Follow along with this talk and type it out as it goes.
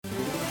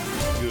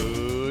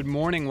Good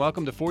morning.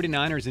 Welcome to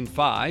 49ers in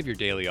 5, your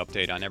daily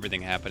update on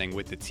everything happening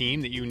with the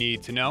team that you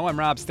need to know. I'm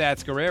Rob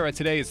Stats Guerrera.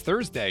 Today is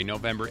Thursday,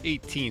 November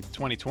 18th,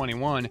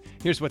 2021.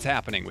 Here's what's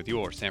happening with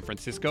your San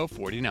Francisco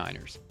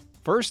 49ers.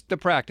 First, the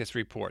practice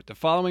report. The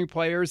following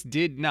players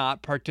did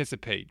not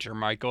participate.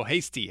 Jermichael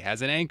Hasty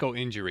has an ankle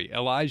injury.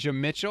 Elijah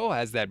Mitchell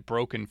has that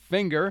broken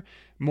finger.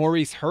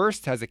 Maurice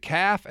Hurst has a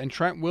calf. And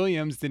Trent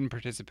Williams didn't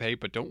participate,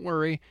 but don't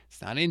worry, it's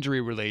not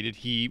injury related.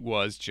 He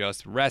was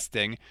just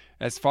resting.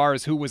 As far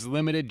as who was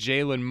limited,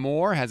 Jalen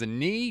Moore has a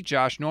knee.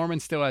 Josh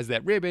Norman still has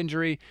that rib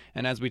injury.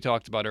 And as we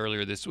talked about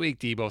earlier this week,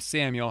 Deebo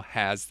Samuel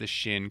has the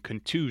shin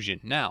contusion.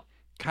 Now,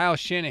 Kyle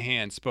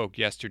Shanahan spoke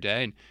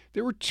yesterday, and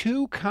there were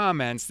two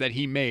comments that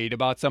he made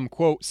about some,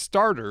 quote,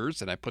 starters,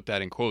 and I put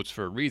that in quotes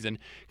for a reason,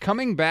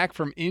 coming back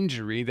from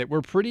injury that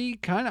were pretty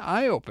kind of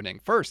eye-opening.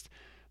 First,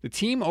 the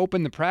team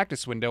opened the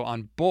practice window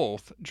on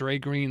both Dre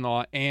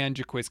Greenlaw and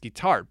Jaquiski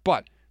Tartt,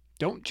 but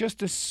don't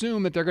just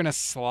assume that they're going to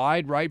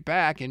slide right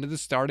back into the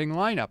starting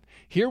lineup.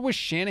 Here was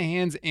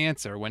Shanahan's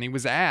answer when he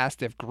was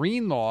asked if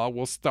Greenlaw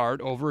will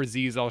start over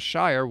Azeez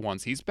Al-Shaair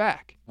once he's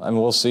back. I mean,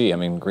 we'll see. I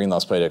mean,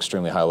 Greenlaw's played at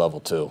extremely high level,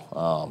 too.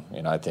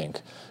 I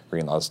think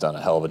Greenlaw's done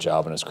a hell of a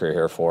job in his career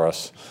here for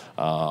us.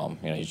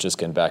 He's just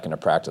getting back into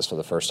practice for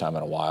the first time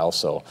in a while,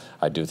 so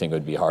I do think it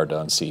would be hard to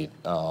unseat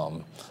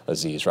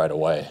Azeez right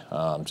away,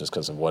 just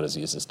because of what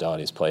Azeez has done.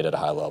 He's played at a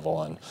high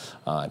level, and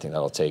I think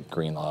that'll take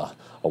Greenlaw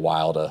a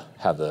while to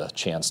have the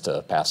chance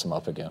to pass him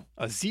up again.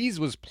 Azeez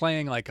was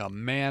playing like a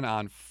man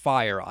on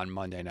fire on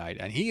Monday night,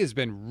 and he has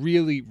been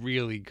really,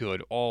 really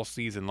good all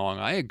season long.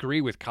 I agree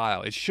with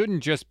Kyle. It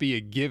shouldn't just be a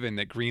given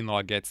that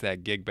Greenlaw gets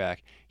that gig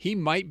back. He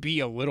might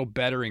be a little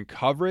better in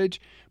coverage,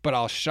 but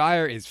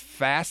Al-Shaair is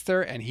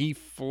faster, and he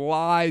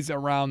flies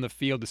around the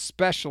field,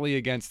 especially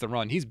against the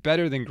run. He's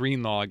better than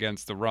Greenlaw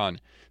against the run.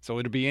 So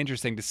it'll be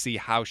interesting to see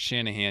how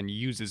Shanahan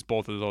uses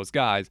both of those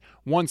guys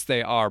once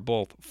they are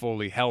both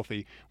fully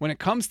healthy. When it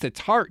comes to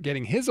Tartt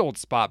getting his old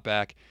spot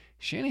back,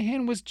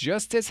 Shanahan was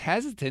just as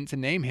hesitant to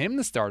name him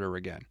the starter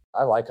again.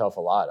 I like Huff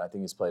a lot. I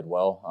think he's played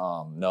well.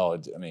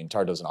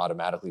 Tartt doesn't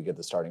automatically get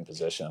the starting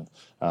position.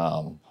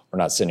 We're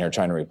not sitting here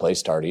trying to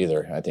replace Tartt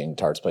either. I think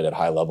Tartt's played at a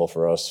high level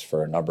for us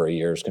for a number of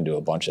years, can do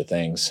a bunch of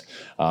things.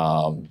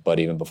 But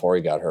even before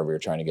he got hurt, we were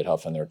trying to get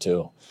Huff in there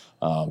too,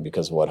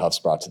 because of what Huff's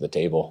brought to the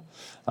table.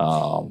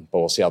 But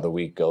we'll see how the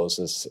week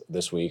goes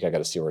this week. I got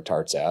to see where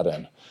Tartt's at,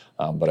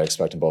 but I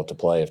expect them both to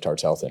play if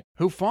Tartt's healthy.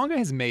 Hufanga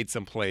has made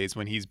some plays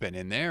when he's been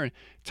in there, and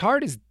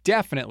Tartt is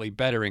definitely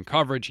better in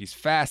coverage. He's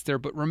faster,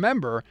 but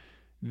remember,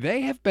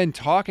 they have been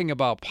talking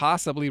about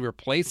possibly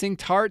replacing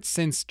Tartt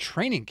since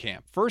training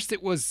camp. First,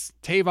 it was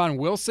Tavon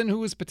Wilson who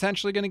was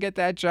potentially going to get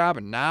that job,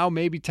 and now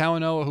maybe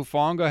Talanoa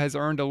Hufanga has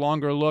earned a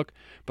longer look,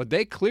 but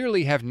they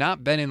clearly have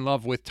not been in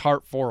love with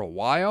Tartt for a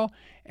while,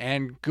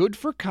 and good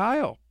for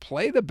Kyle.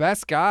 Play the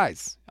best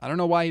guys. I don't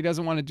know why he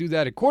doesn't want to do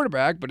that at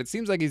quarterback, but it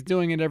seems like he's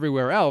doing it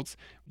everywhere else.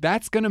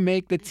 That's going to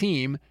make the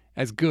team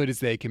as good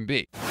as they can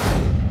be.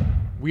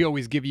 We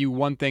always give you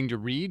one thing to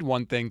read,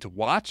 one thing to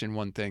watch, and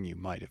one thing you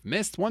might have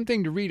missed. One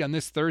thing to read on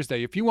this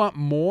Thursday. If you want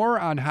more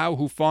on how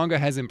Hufanga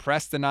has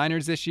impressed the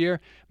Niners this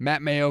year,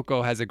 Matt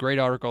Mayoko has a great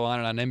article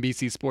on it on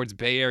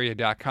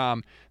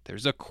NBCSportsBayArea.com.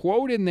 There's a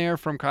quote in there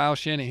from Kyle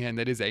Shanahan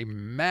that is a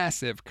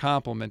massive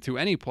compliment to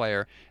any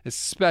player,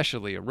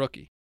 especially a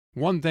rookie.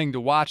 One thing to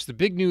watch, the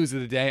big news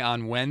of the day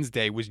on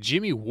Wednesday was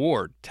Jimmy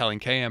Ward telling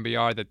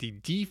KMBR that the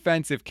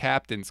defensive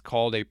captains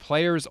called a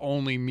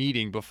players-only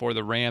meeting before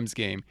the Rams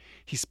game.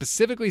 He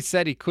specifically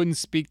said he couldn't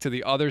speak to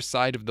the other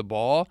side of the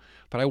ball,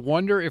 but I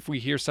wonder if we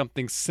hear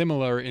something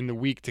similar in the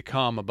week to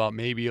come about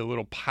maybe a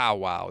little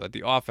powwow that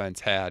the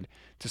offense had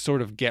to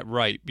sort of get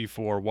right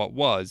before what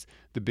was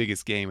the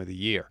biggest game of the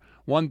year.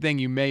 One thing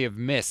you may have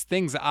missed,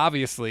 things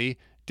obviously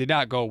did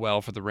not go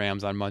well for the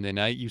Rams on Monday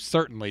night. You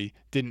certainly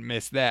didn't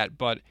miss that,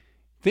 but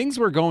things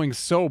were going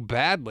so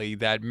badly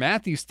that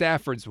Matthew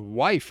Stafford's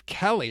wife,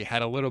 Kelly,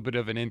 had a little bit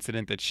of an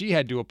incident that she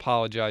had to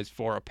apologize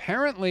for.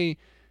 Apparently,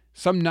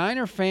 some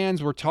Niner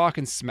fans were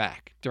talking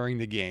smack during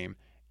the game,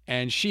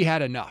 and she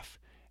had enough.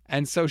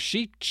 And so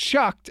she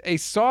chucked a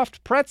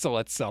soft pretzel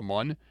at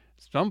someone,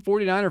 some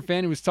 49er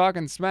fan who was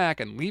talking smack,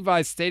 and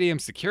Levi's Stadium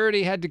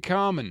security had to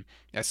come and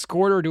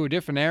escort her to a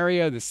different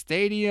area of the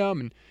stadium,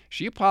 and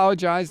she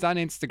apologized on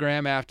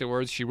Instagram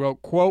afterwards. She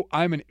wrote, quote,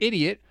 "I'm an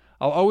idiot.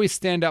 I'll always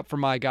stand up for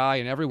my guy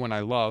and everyone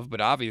I love,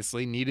 but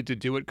obviously needed to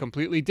do it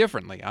completely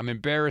differently. I'm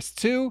embarrassed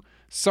too.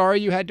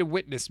 Sorry you had to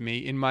witness me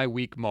in my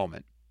weak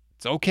moment."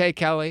 It's okay,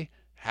 Kelly.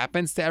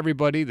 Happens to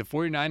everybody. The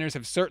 49ers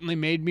have certainly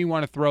made me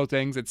want to throw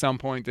things at some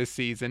point this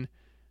season.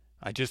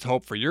 I just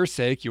hope for your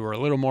sake you were a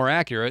little more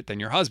accurate than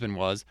your husband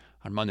was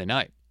on Monday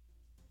night.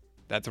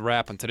 That's a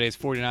wrap on today's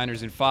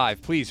 49ers in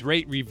 5. Please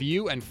rate,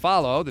 review, and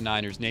follow the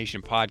Niners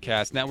Nation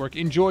Podcast Network.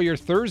 Enjoy your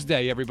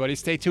Thursday, everybody.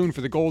 Stay tuned for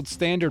the Gold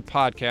Standard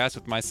Podcast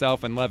with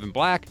myself and Levin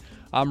Black.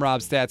 I'm Rob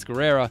Stats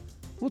Guerrera.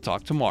 We'll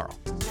talk tomorrow.